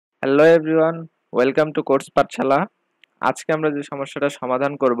Hello everyone, welcome to course পাঠশালা। আজকে আমরা যে সমস্যাটা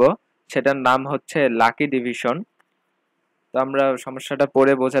সমাধান করব সেটার নাম হচ্ছে লাকি ডিভিশন। তো আমরা সমস্যাটা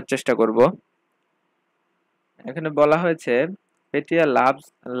পড়ে বোঝার চেষ্টা করব। এখানে বলা হয়েছে পেটিয়া loves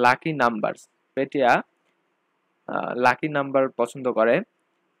lucky numbers. পেটিয়া lucky number পছন্দ করে।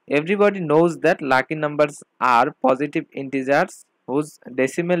 Everybody knows that lucky numbers R positive integers whose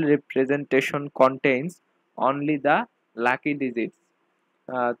decimal representation contains only the lucky digits.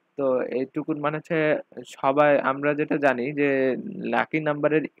 তো এইটুকুন মানে হচ্ছে সবাই আমরা যেটা জানি যে লাকি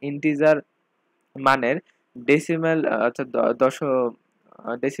নাম্বারের ইন্টিজার মানের ডেসিমাল অর্থাৎ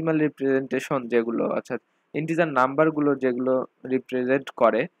ডেসিমাল রিপ্রেজেন্টেশন যেগুলো অর্থাৎ ইন্টিজার নাম্বারগুলো যেগুলো রিপ্রেজেন্ট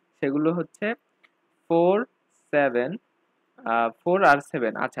করে সেগুলো হচ্ছে 4 7 4 আর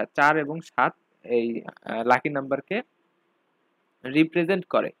 7। আচ্ছা, 4 এবং 7 এই লাকি নাম্বারকে রিপ্রেজেন্ট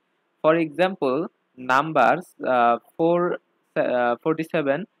করে। For example, numbers 4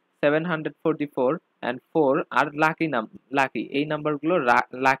 47 744 and 4 R lucky এই নাম্বারগুলো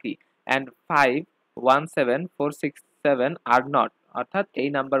লাকি, and 5 17 467 আর নট, অর্থাৎ এই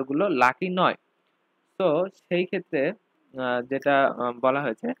নাম্বারগুলো লাকি নয়। তো সেই ক্ষেত্রে যেটা বলা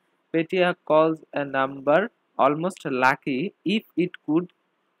হয়েছে, পেটিয়া কলস a number almost lucky if it could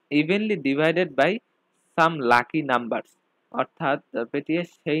evenly divided by some lucky numbers। অর্থাৎ পেটিয়া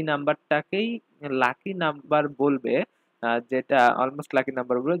সেই নাম্বারটাকেই লাকি নাম্বার বলবে, যেটা অলমোস্ট লাকি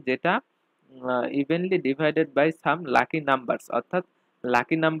নাম্বার বলবে, যেটা evenly divided by some lucky numbers. অর্থাৎ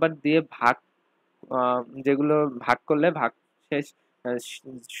লাকি নাম্বার দিয়ে ভাগ, যেগুলো ভাগ করলে ভাগ শেষ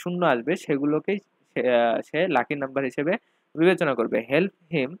শূন্য আসবে সেগুলোকেই সে লাকি নাম্বার হিসেবে বিবেচনা করবে। Help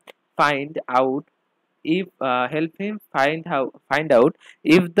him find out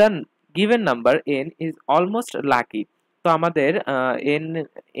if the given number n is almost lucky। তো আমাদের n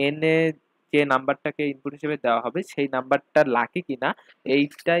এ যে নাম্বারটাকে ইনপুট হিসেবে দেওয়া হবে সেই নাম্বারটা লাকি কিনা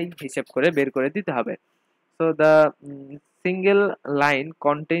এইটাই হিসেব করে বের করে দিতে হবে। So the single line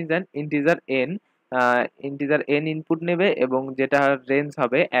contains an integer n input নেবে এবং যেটা রেঞ্জ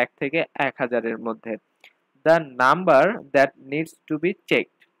হবে 1 থেকে 1000 এর মধ্যে। The number that needs to be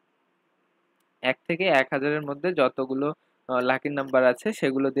checked, 1 থেকে 1000 এর মধ্যে যতগুলো লাকি নাম্বার আছে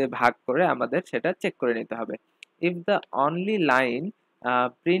সেগুলো দিয়ে ভাগ করে আমাদের সেটা চেক করে নিতে হবে। If the only line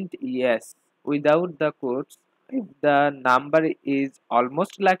print yes without the quotes, if the number is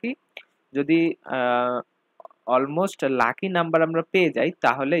almost lucky, যদি অলমোস্ট লাকি নাম্বার আমরা পেয়ে যাই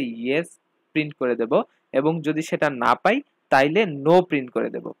তাহলে ইয়েস প্রিন্ট করে দেব, এবং যদি সেটা না পাই তাইলে নো প্রিন্ট করে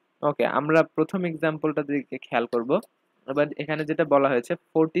দেব। ওকে, আমরা প্রথম এক্সাম্পলটা দিকে খেয়াল করব। এবার এখানে যেটা বলা হয়েছে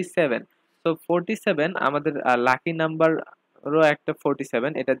 47, তো 47 আমাদের লাকি নাম্বারও একটা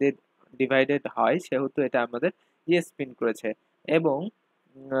 47, এটা দিয়ে ডিভাইডেড হয় সেহেতু এটা আমাদের ইয়েস প্রিন্ট করেছে। এবং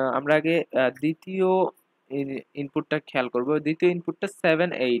আমরা আগে দ্বিতীয় ইনপুটটা খেয়াল করব। দ্বিতীয় ইনপুটটা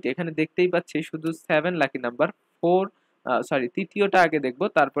 7 8, এখানে দেখতেই পাচ্ছি শুধু 7 লাকি নাম্বার। 4 তৃতীয়টা আগে দেখব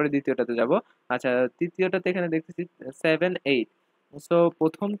তারপরে দ্বিতীয়টাতে যাব। আচ্ছা, তৃতীয়টাতে এখানে দেখতেছি 7 8। সো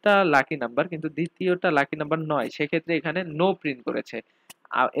প্রথমটা লাকি নাম্বার কিন্তু দ্বিতীয়টা লাকি নাম্বার নয়, সেক্ষেত্রে এখানে নো প্রিন্ট করেছে।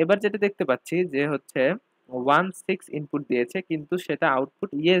 এবার যেটা দেখতে পাচ্ছি যে হচ্ছে 16 ইনপুট দিয়েছে কিন্তু সেটা আউটপুট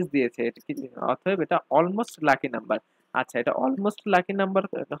ইয়েস দিয়েছে, অতএব এটা অলমোস্ট লাকি নাম্বার। আচ্ছা, এটা অলমোস্ট লাকি নাম্বার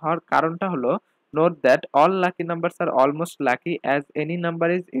হওয়ার কারণটা হলো, note that all lucky numbers R almost lucky as any number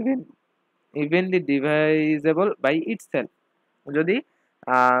is evenly divisible by itself. যদি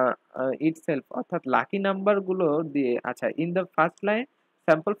ইটসেলফ অর্থাৎ লাকি নাম্বার গুলো দিয়ে, আচ্ছা, in the first line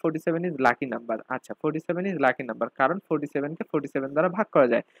sample 47 is lucky number. আচ্ছা, 47 ইজ লাকি নাম্বার কারণ 47 কে 47 দ্বারা ভাগ করা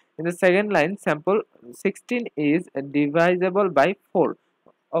যায়। In the second line sample 16 is divisible by 4।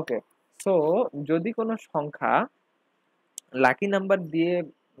 Okay, so যদি কোনো সংখ্যা লাকি নাম্বার দিয়ে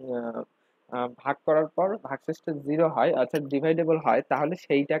ভাগ করার পর ভাগশেষটা 0 হয় অর্থাৎ ডিভাইডেবল হয়, তাহলে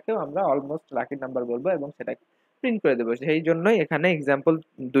সেইটাকেও আমরা অলমোস্ট লাকি নাম্বার বলবো এবং সেটাকে প্রিন্ট করে দেবো। সেই জন্যই এখানে এক্সাম্পল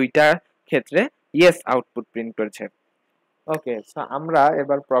দুইটা ক্ষেত্রে ইয়েস আউটপুট প্রিন্ট করেছে। ওকে, সো আমরা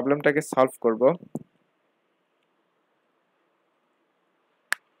এবার প্রবলেমটাকে সলভ করব।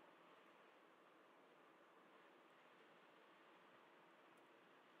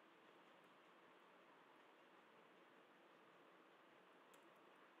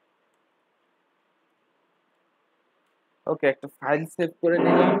 ওকে, একটা ফাইল সেভ করে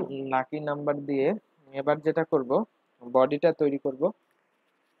নিলাম লাকি নাম্বার দিয়ে। এবার যেটা করব, বডিটা তৈরি করব।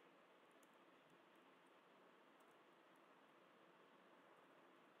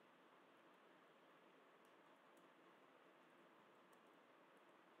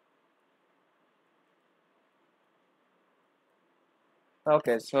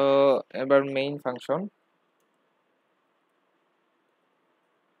 ওকে, সো এবার মেইন ফাংশন।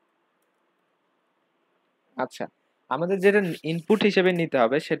 আচ্ছা, আমাদের যেটা ইনপুট হিসেবে নিতে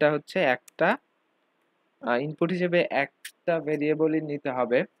হবে সেটা হচ্ছে একটা ইনপুট হিসেবে একটা ভেরিয়েবলই নিতে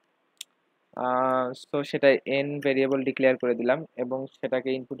হবে। সো সেটা n ভেরিয়েবল ডিক্লেয়ার করে দিলাম এবং সেটাকে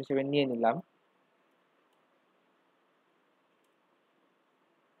ইনপুট হিসেবে নিয়ে নিলাম।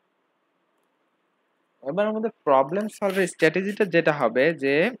 এবার আমাদের প্রবলেম সলভের স্ট্র্যাটেজিটা যেটা হবে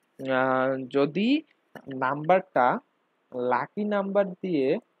যে যদি নাম্বারটা লাকি নাম্বার দিয়ে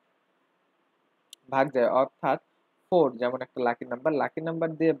ভাগ যায়, অর্থাৎ 4 যেমন একটা লাকি নাম্বার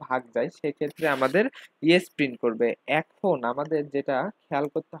দিয়ে ভাগ যায়, সেক্ষেত্রে আমাদের ইয়েস প্রিন্ট করবে। এখন আমাদের যেটা খেয়াল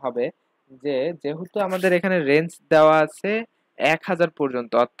করতে হবে যে যেহেতু আমাদের এখানে রেঞ্জ দেওয়া আছে 1000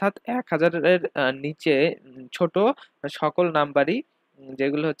 পর্যন্ত, অর্থাৎ 1000-এর নিচে ছোট সকল নাম্বারই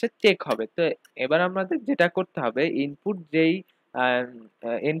যেগুলো হচ্ছে চেক হবে। তো এবার আমাদের যেটা করতে হবে, ইনপুট যেই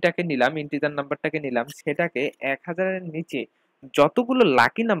এনটাকে নিলাম, ইন্টিজার নাম্বারটাকে নিলাম, সেটাকে 1000-এর নিচে যতগুলো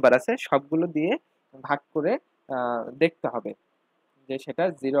লাকি নাম্বার আছে সবগুলো দিয়ে ভাগ করে দেখতে হবে যে সেটা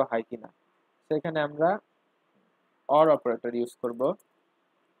 0 হয় কিনা। সেখানে আমরা অর অপারেটর ইউজ করব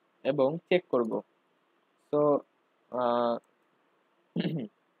এবং চেক করব। তো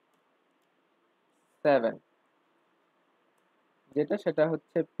 7 যেটা সেটা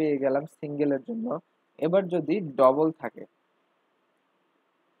হচ্ছে পেয়ে গেলাম সিঙ্গেলের জন্য। এবার যদি ডবল থাকে,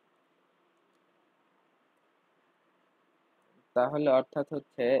 তাহলে অর্থাৎ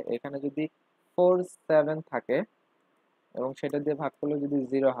হচ্ছে এখানে যদি 4 7 থাকে এবং সেটা দিয়ে ভাগ করলে যদি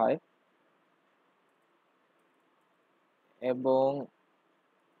 0 হয় এবং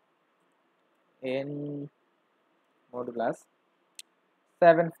n মডুলাস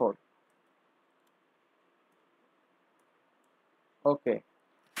 7 4। ওকে,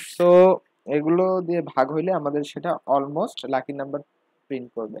 সো এগুলো দিয়ে ভাগ হইলে আমাদের সেটা অলমোস্ট লাকি নাম্বার প্রিন্ট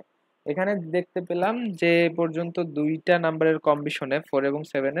করবে। এখানে দেখতে পেলাম যে পর্যন্ত দুইটা নাম্বারের কম্বিশনে 4 এবং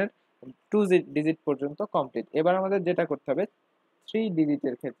 7 এর 2 ডিজিট পর্যন্ত কমপ্লিট। এবার আমাদের যেটা করতে হবে 3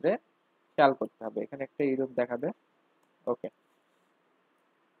 ডিজিটের ক্ষেত্রে খেয়াল করতে হবে। এখানে একটা ইউরোপ দেখাবে। ওকে,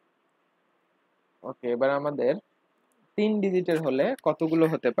 ওকে, এবার আমাদের 3 ডিজিটের হলে কতগুলো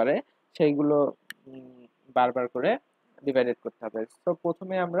হতে পারে সেইগুলো বারবার করে ডিভাইডেড করতে হবে। তো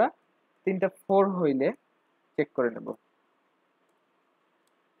প্রথমে আমরা 3টা 4 হইলে চেক করে নেব।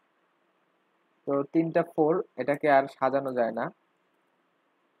 তো 3টা 4 এটাকে আর সাজানো যায় না।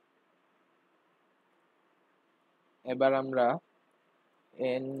 এবার আমরা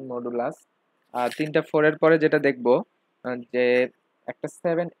n মডুলাস 3টা 4 এর পরে যেটা দেখব যে একটা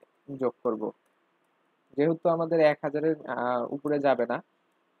 7 যোগ করব। যেহেতু আমাদের 1000-এর উপরে যাবে না,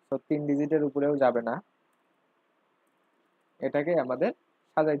 তো 3 ডিজিটের উপরেও যাবে না, এটাকে আমাদের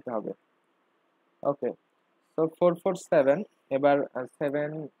সাজাইতে হবে। ওকে, তো 4 4 7, এবার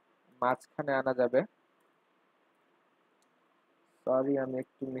 7 মাঝখানে আনা যাবে। সরি, আমি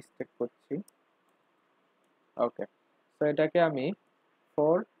একটু মিস্টেক করছি। ওকে, তো এটাকে আমি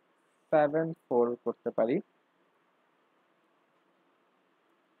 4 7 4 করতে পারি।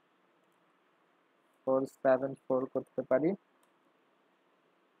 4 7 4 করতে পারি।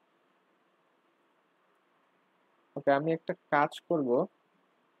 ওকে, আমি একটা কাজ করব,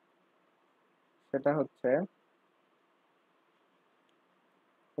 সেটা হচ্ছে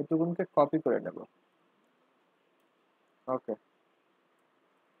এটুকুনকে কপি করে নেব। ওকে,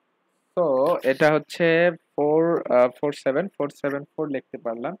 তো এটা হচ্ছে 4 4 7 4 7 4 লিখতে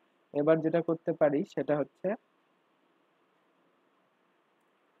পারলাম। এবার যেটা করতে পারি সেটা হচ্ছে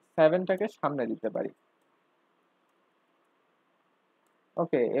 7টাকে সামনে দিতে পারি।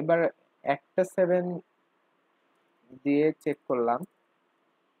 ওকে, এবার একটা 7 দিয়ে চেক করলাম।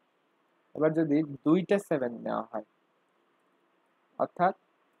 এবার যদি দুইটা 7 নেওয়া হয়, অর্থাৎ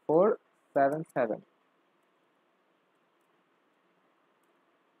 4 7 7,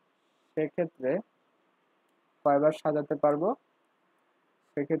 সেক্ষেত্রে কয়বার সাজাতে পারবো?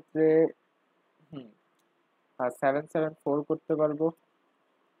 সেক্ষেত্রে 7 7 4 করতে পারবো।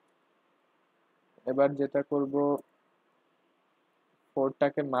 এবার যেটা করব,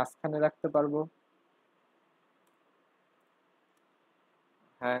 4টাকে মাঝখানে রাখতে পারবো।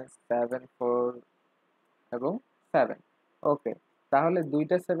 হ্যাঁ, 7 4 এবং 7। ওকে, তাহলে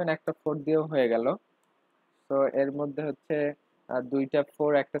দুইটা 7 একটা 4 দিয়েও হয়ে গেল। তো এর মধ্যে হচ্ছে দুইটা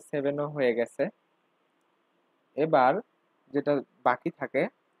 4 একটা 7ও হয়ে গেছে। এবার যেটা বাকি থাকে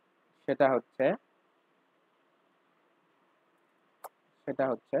সেটা হচ্ছে সেটা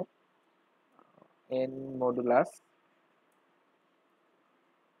হচ্ছে n modulus,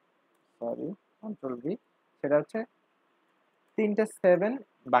 sorry, control V, সেটা হচ্ছে 3টা 7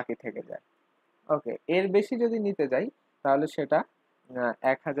 বাকি থেকে যায়। ওকে, এর বেশি যদি নিতে যাই তাহলে সেটা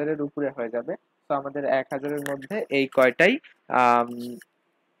 1000-এর উপরে হয়ে যাবে। তো আমাদের 1000-এর মধ্যে এই কয়টাই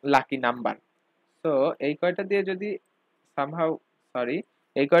লাকি নাম্বার। সো এই কয়টা দিয়ে যদি সামহাউ সরি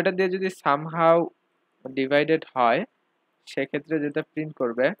এই কয়টা দিয়ে যদি সামহাউ ডিভাইডেড হয়, সেক্ষেত্রে যেটা প্রিন্ট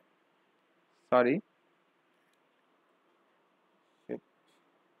করবে, সরি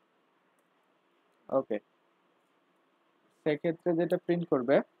ওকে, সেক্ষেত্রে যেটা প্রিন্ট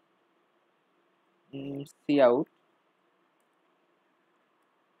করবে সি আউট,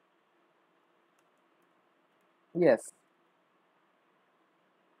 ইয়েস।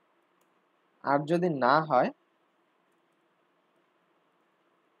 আর যদি না হয়,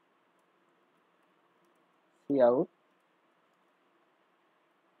 সি আউট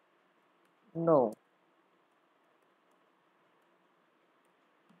নো।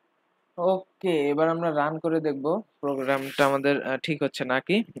 ওকে, এবার আমরা রান করে দেখব প্রোগ্রামটা আমাদের ঠিক হচ্ছে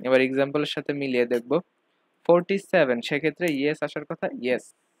নাকি। এবার এক্সাম্পলের সাথে মিলিয়ে দেখব। 47, সেক্ষেত্রে ইয়েস আসার কথা, ইয়েস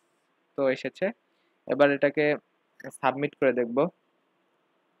তো এসেছে। এবার এটাকে সাবমিট করে দেখব।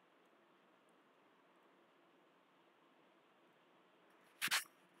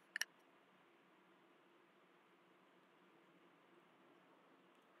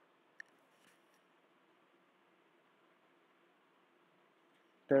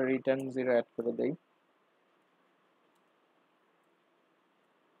 রিটার্ন 0 অ্যাড করে দেই।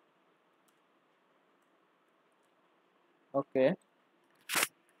 ওকে,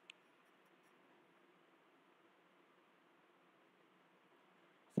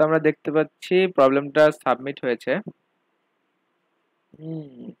 তো আমরা দেখতে পাচ্ছি প্রবলেমটা সাবমিট হয়েছে।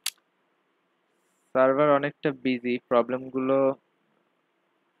 সার্ভার অনেকটা বিজি, প্রবলেমগুলো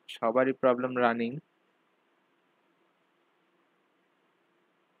সবারই প্রবলেম রানিং।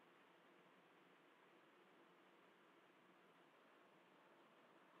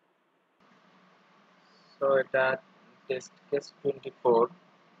 তো এটা টেস্ট কেস 24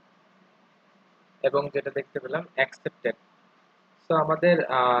 এবং যেটা দেখতে পেলাম অ্যাকসেপ্টেড। সো আমাদের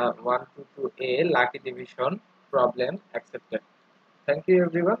 122A lucky division problem accepted. Thank you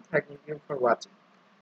everyone, thank you for watching.